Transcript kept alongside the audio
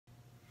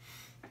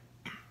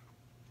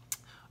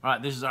All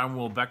right, this is I'm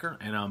Will Becker,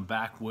 and I'm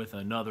back with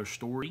another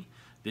story.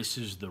 This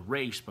is The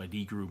Race by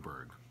Dee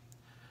Groberg.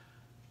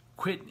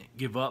 Quit,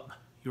 give up,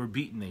 you're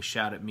beaten, they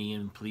shout at me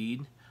and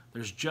plead.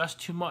 There's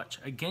just too much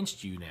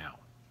against you now.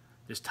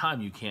 This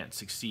time you can't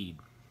succeed.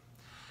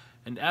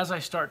 And as I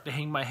start to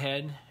hang my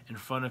head in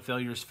front of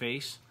failure's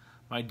face,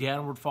 my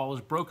downward fall is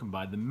broken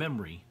by the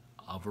memory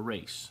of a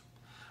race.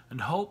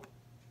 And hope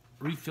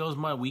refills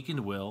my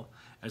weakened will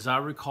as I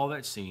recall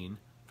that scene,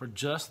 for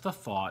just the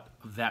thought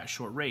of that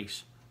short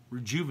race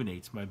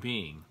rejuvenates my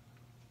being.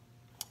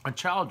 A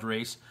child's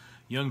race,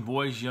 young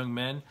boys, young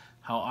men,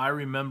 how I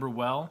remember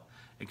well,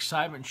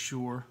 excitement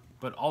sure,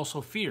 but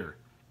also fear.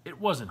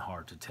 It wasn't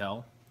hard to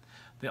tell.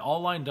 They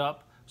all lined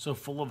up, so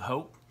full of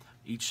hope,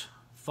 each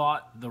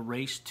thought the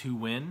race to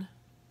win,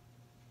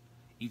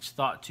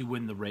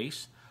 the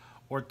race,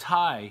 or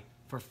tie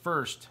for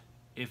first,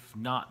 if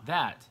not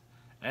that,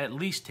 at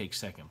least take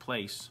second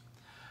place.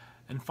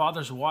 And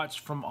fathers watched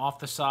from off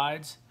the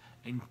sides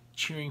and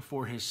cheering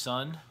for his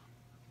son,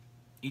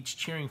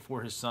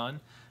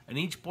 and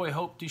each boy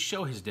hoped to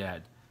show his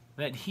dad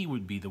that he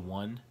would be the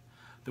one.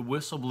 The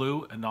whistle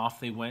blew, and off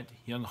they went,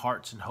 young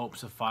hearts and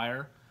hopes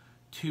afire.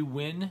 To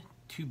win,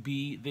 to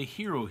be the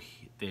hero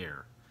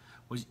there,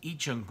 was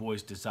each young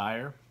boy's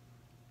desire.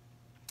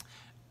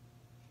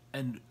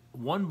 And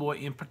one boy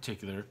in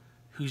particular,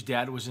 whose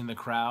dad was in the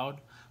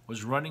crowd,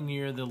 was running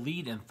near the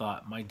lead and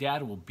thought, my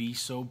dad will be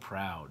so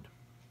proud.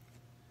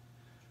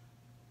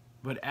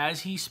 But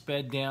as he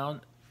speeded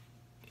down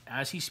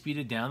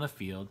the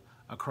field,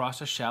 across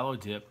a shallow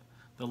dip,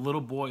 the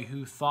little boy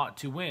who thought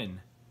to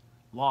win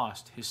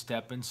lost his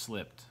step and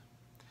slipped.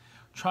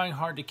 Trying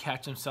hard to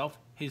catch himself,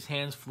 his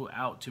hands flew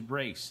out to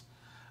brace.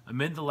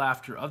 Amid the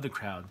laughter of the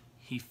crowd,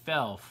 he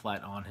fell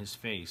flat on his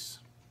face.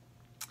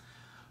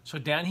 So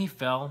down he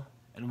fell,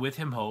 and with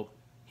him hope,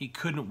 he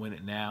couldn't win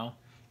it now.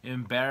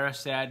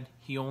 Embarrassed, sad,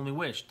 he only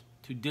wished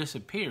to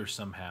disappear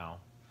somehow.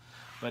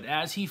 But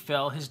as he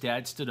fell, his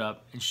dad stood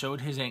up and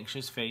showed his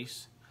anxious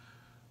face,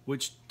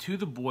 which to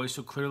the boy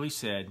so clearly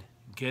said,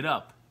 get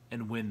up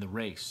and win the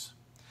race.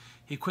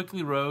 He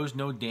quickly rose,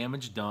 no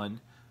damage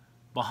done,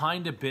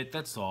 behind a bit,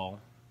 that's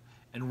all,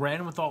 and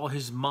ran with all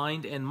his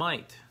mind and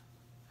might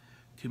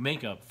to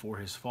make up for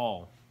his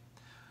fall.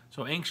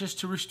 So anxious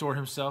to restore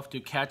himself,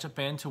 to catch up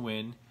and to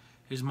win,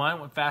 his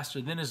mind went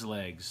faster than his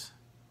legs,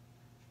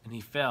 and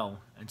he fell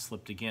and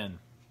slipped again.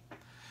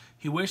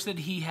 He wished that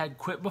he had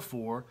quit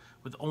before,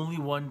 with only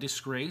one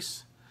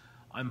disgrace.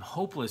 I'm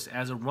hopeless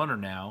as a runner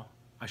now,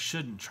 I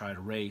shouldn't try to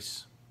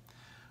race.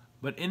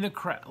 But in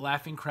the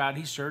laughing crowd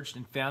he searched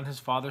and found his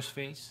father's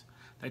face,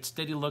 that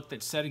steady look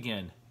that said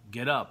again,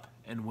 get up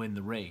and win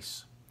the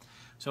race.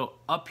 So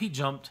up he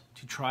jumped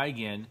to try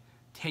again,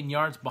 10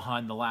 yards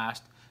behind the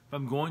last. If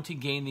I'm going to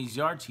gain these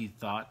yards, he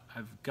thought,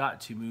 I've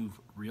got to move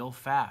real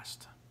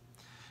fast.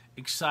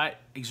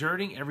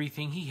 Exerting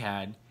everything he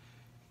had,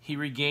 he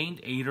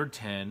regained 8 or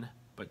 10,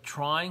 but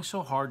trying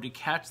so hard to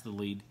catch the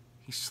lead,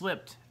 he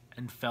slipped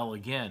and fell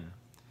again.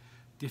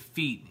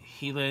 Defeat,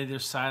 he lay there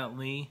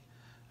silently,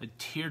 a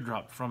tear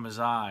dropped from his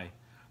eye.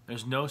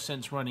 There's no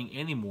sense running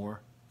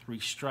anymore, 3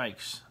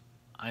 strikes,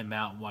 I'm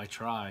out, why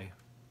try?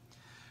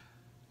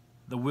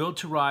 The will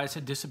to rise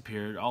had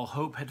disappeared, all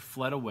hope had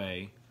fled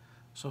away,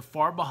 so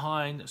far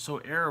behind, so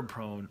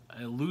error-prone,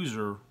 a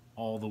loser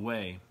all the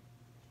way.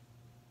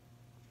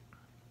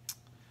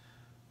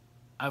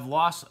 I've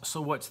lost,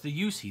 so what's the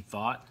use, he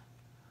thought.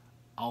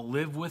 I'll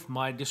live with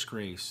my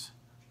disgrace.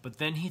 But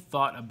then he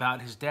thought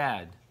about his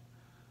dad,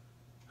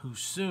 who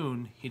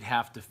soon he'd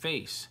have to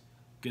face.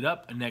 Get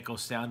up, an echo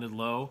sounded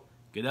low.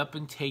 Get up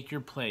and take your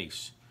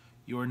place.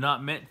 You are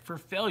not meant for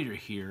failure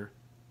here.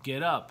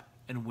 Get up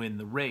and win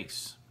the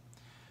race.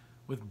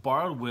 With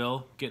borrowed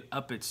will, get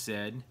up, it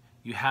said.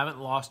 You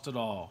haven't lost at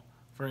all.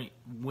 For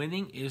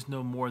winning is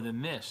no more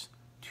than this,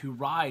 to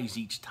rise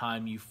each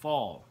time you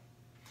fall.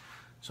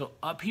 So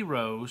up he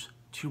rose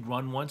to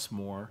run once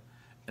more,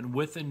 and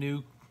with a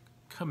new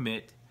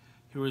commit,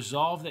 he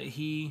resolved that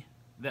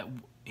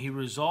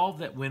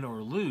win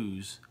or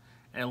lose,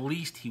 at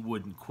least he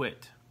wouldn't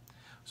quit.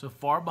 So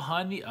far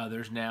behind the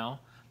others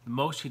now, the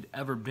most he'd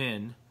ever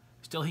been,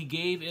 still he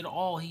gave it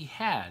all he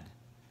had,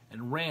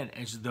 and ran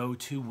as though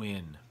to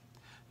win.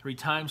 3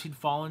 times he'd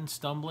fallen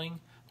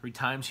stumbling, 3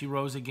 times he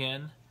rose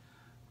again,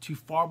 too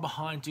far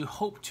behind to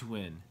hope to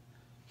win.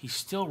 He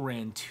still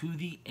ran to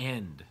the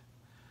end.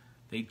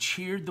 They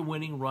cheered the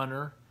winning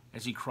runner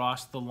as he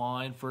crossed the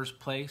line first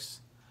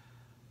place.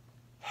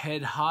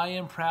 Head high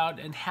and proud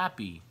and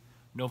happy,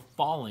 no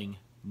falling,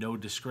 no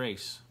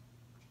disgrace.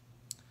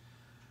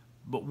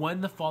 But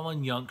when the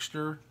fallen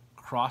youngster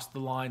crossed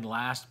the line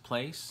last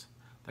place,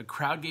 the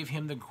crowd gave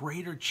him the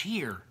greater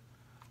cheer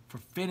for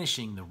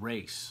finishing the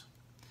race.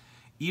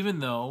 Even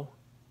though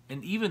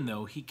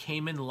he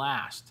came in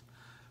last,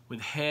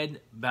 with head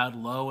bowed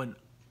low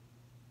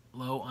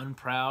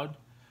unproud,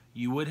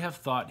 you would have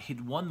thought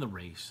he'd won the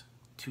race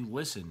to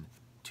listen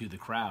to the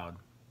crowd.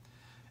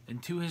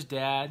 And to his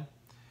dad,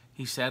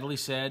 he sadly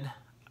said,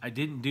 I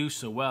didn't do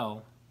so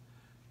well.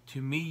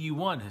 To me you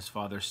won, his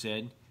father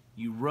said.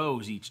 You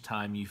rose each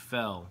time you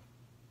fell.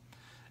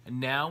 And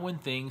now when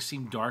things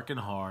seem dark and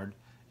hard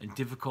and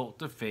difficult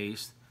to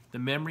face, the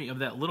memory of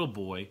that little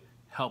boy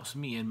helps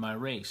me in my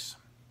race.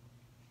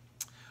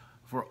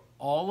 For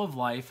all of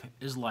life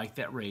is like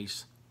that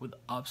race, with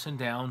ups and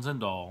downs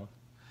and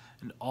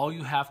all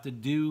you have to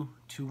do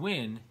to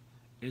win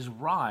is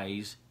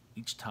rise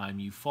each time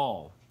you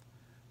fall.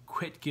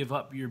 Quit, give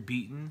up, you're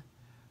beaten.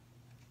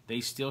 They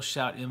still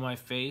shout in my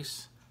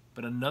face,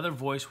 but another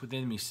voice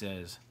within me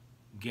says,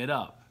 get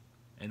up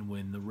and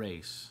win the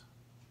race.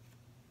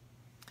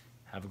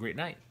 Have a great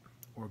night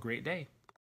or a great day.